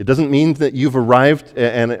 It doesn't mean that you've arrived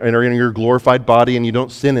and are in your glorified body and you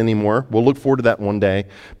don't sin anymore. We'll look forward to that one day.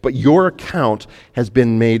 But your account has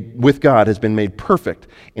been made with God, has been made perfect.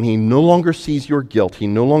 And he no longer sees your guilt. He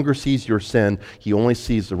no longer sees your sin. He only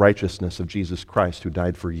sees the righteousness of Jesus Christ who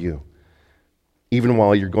died for you. Even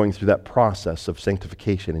while you're going through that process of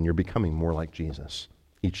sanctification and you're becoming more like Jesus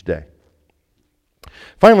each day.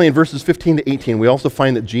 Finally, in verses 15 to 18, we also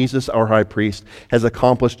find that Jesus, our high priest, has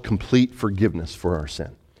accomplished complete forgiveness for our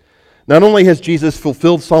sin. Not only has Jesus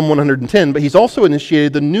fulfilled Psalm 110, but he's also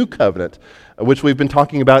initiated the new covenant, which we've been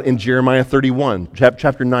talking about in Jeremiah 31.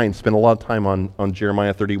 Chapter 9 spent a lot of time on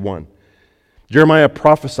Jeremiah 31. Jeremiah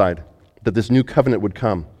prophesied that this new covenant would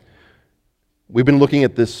come. We've been looking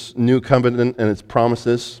at this new covenant and its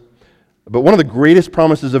promises. But one of the greatest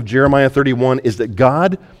promises of Jeremiah 31 is that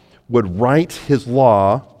God would write his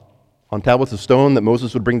law on tablets of stone that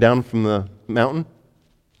Moses would bring down from the mountain.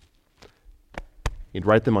 He'd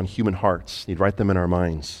write them on human hearts. He'd write them in our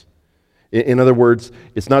minds. In other words,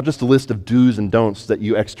 it's not just a list of do's and don'ts that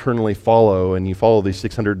you externally follow, and you follow these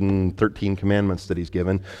 613 commandments that he's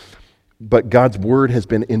given, but God's word has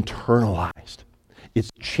been internalized.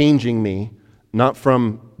 It's changing me, not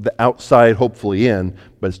from the outside, hopefully in,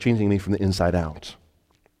 but it's changing me from the inside out.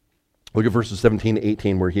 Look at verses 17 to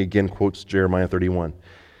 18, where he again quotes Jeremiah 31.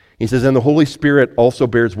 He says, "And the Holy Spirit also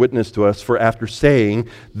bears witness to us, for after saying,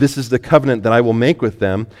 'This is the covenant that I will make with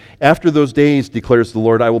them,' after those days, declares the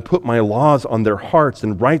Lord, I will put my laws on their hearts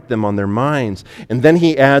and write them on their minds." And then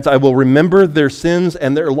he adds, "I will remember their sins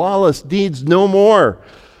and their lawless deeds no more."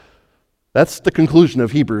 That's the conclusion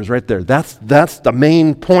of Hebrews right there. That's the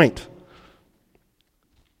main point.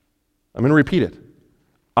 I'm going to repeat it.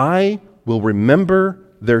 I will remember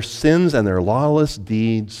their sins and their lawless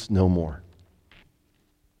deeds no more.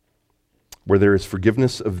 Where there is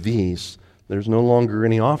forgiveness of these, there's no longer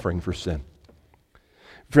any offering for sin.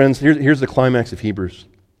 Friends, here's the climax of Hebrews.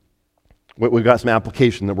 We've got some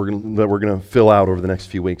application that we're going to fill out over the next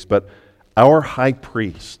few weeks. But our high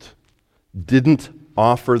priest didn't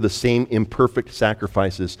offer the same imperfect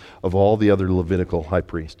sacrifices of all the other Levitical high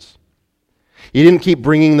priests. He didn't keep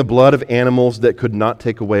bringing the blood of animals that could not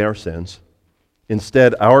take away our sins.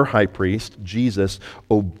 Instead, our high priest, Jesus,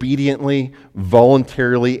 obediently,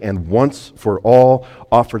 voluntarily, and once for all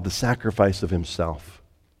offered the sacrifice of himself.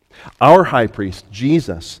 Our high priest,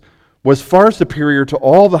 Jesus, was far superior to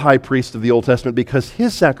all the high priests of the Old Testament because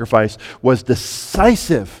his sacrifice was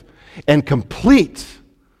decisive and complete.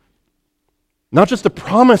 Not just a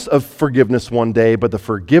promise of forgiveness one day, but the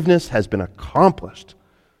forgiveness has been accomplished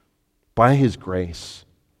by his grace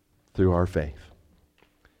through our faith.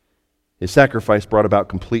 His sacrifice brought about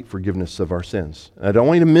complete forgiveness of our sins. And I don't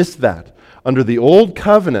want you to miss that. Under the old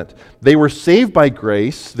covenant, they were saved by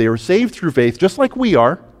grace, they were saved through faith, just like we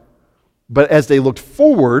are, but as they looked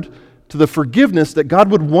forward to the forgiveness that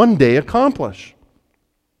God would one day accomplish.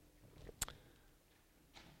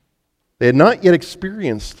 They had not yet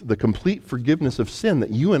experienced the complete forgiveness of sin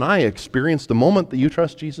that you and I experienced the moment that you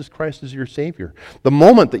trust Jesus Christ as your Savior. The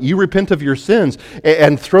moment that you repent of your sins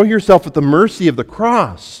and throw yourself at the mercy of the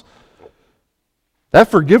cross.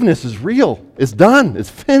 That forgiveness is real. It's done. It's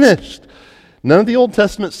finished. None of the Old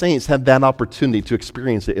Testament saints had that opportunity to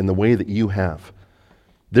experience it in the way that you have.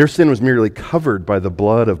 Their sin was merely covered by the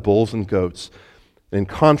blood of bulls and goats. In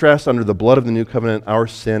contrast, under the blood of the new covenant, our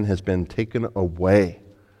sin has been taken away.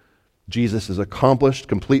 Jesus has accomplished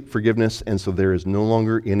complete forgiveness, and so there is no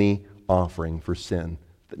longer any offering for sin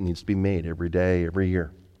that needs to be made every day, every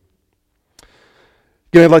year.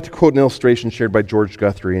 Again, I'd like to quote an illustration shared by George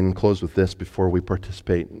Guthrie and close with this before we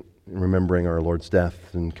participate in remembering our Lord's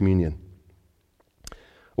death and communion.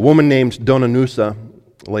 A woman named Dona Nusa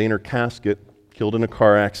lay in her casket, killed in a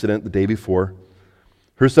car accident the day before.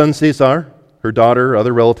 Her son Cesar, her daughter,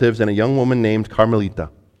 other relatives, and a young woman named Carmelita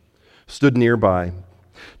stood nearby.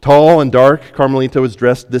 Tall and dark, Carmelita was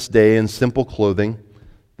dressed this day in simple clothing.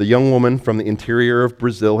 The young woman from the interior of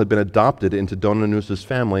Brazil had been adopted into Dona Nusa's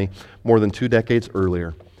family more than 2 decades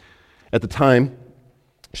earlier. At the time,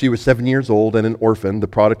 she was 7 years old and an orphan, the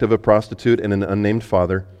product of a prostitute and an unnamed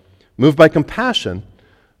father. Moved by compassion,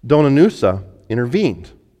 Dona Nusa intervened,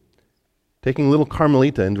 taking little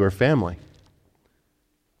Carmelita into her family.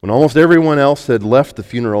 When almost everyone else had left the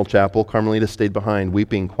funeral chapel, Carmelita stayed behind,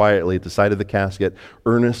 weeping quietly at the side of the casket,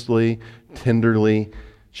 earnestly, tenderly.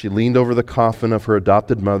 She leaned over the coffin of her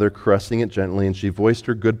adopted mother, caressing it gently, and she voiced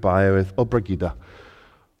her goodbye with, "Oh, Brigida,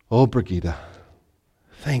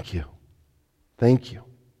 thank you, thank you."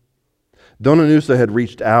 Dona Nusa had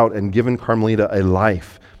reached out and given Carmelita a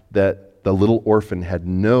life that the little orphan had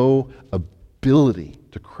no ability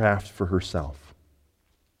to craft for herself.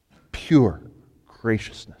 Pure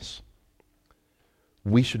graciousness.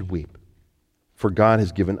 We should weep, for God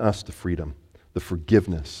has given us the freedom, the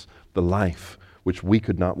forgiveness, the life which we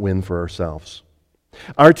could not win for ourselves.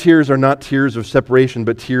 Our tears are not tears of separation,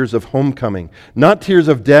 but tears of homecoming. Not tears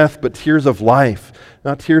of death, but tears of life.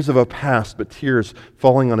 Not tears of a past, but tears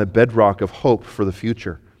falling on a bedrock of hope for the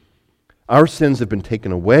future. Our sins have been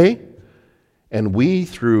taken away, and we,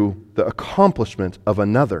 through the accomplishment of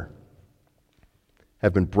another,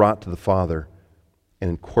 have been brought to the Father and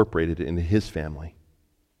incorporated into His family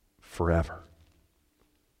forever.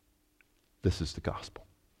 This is the gospel.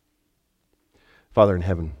 Father in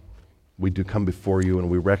heaven, we do come before you and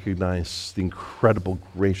we recognize the incredible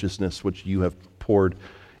graciousness which you have poured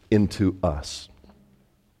into us.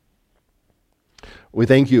 We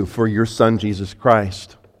thank you for your Son, Jesus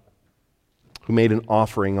Christ, who made an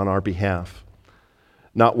offering on our behalf.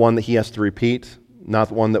 Not one that he has to repeat,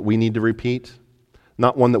 not one that we need to repeat,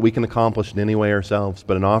 not one that we can accomplish in any way ourselves,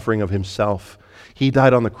 but an offering of himself. He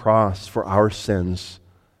died on the cross for our sins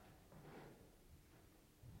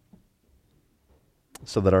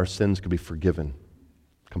so that our sins could be forgiven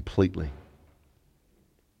completely.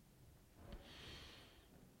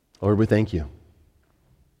 Lord, we thank you.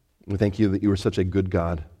 We thank you that you are such a good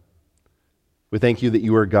God. We thank you that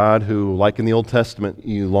you are a God who, like in the Old Testament,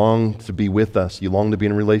 you long to be with us. You long to be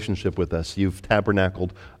in a relationship with us. You've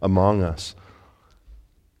tabernacled among us.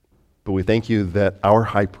 But we thank you that our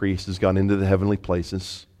high priest has gone into the heavenly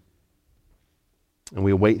places, and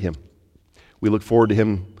we await him. We look forward to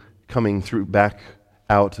him coming through back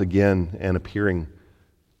out again and appearing.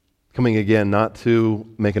 Coming again not to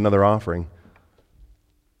make another offering,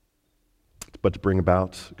 but to bring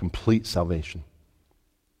about complete salvation,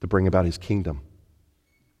 to bring about his kingdom,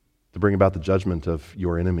 to bring about the judgment of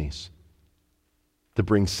your enemies, to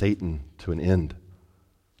bring Satan to an end,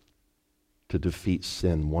 to defeat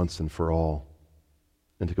sin once and for all,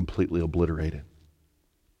 and to completely obliterate it.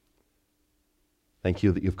 Thank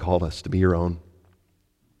you that you've called us to be your own,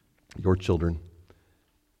 your children.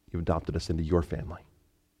 You've adopted us into your family.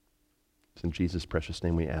 It's in Jesus' precious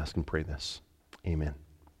name we ask and pray this. Amen.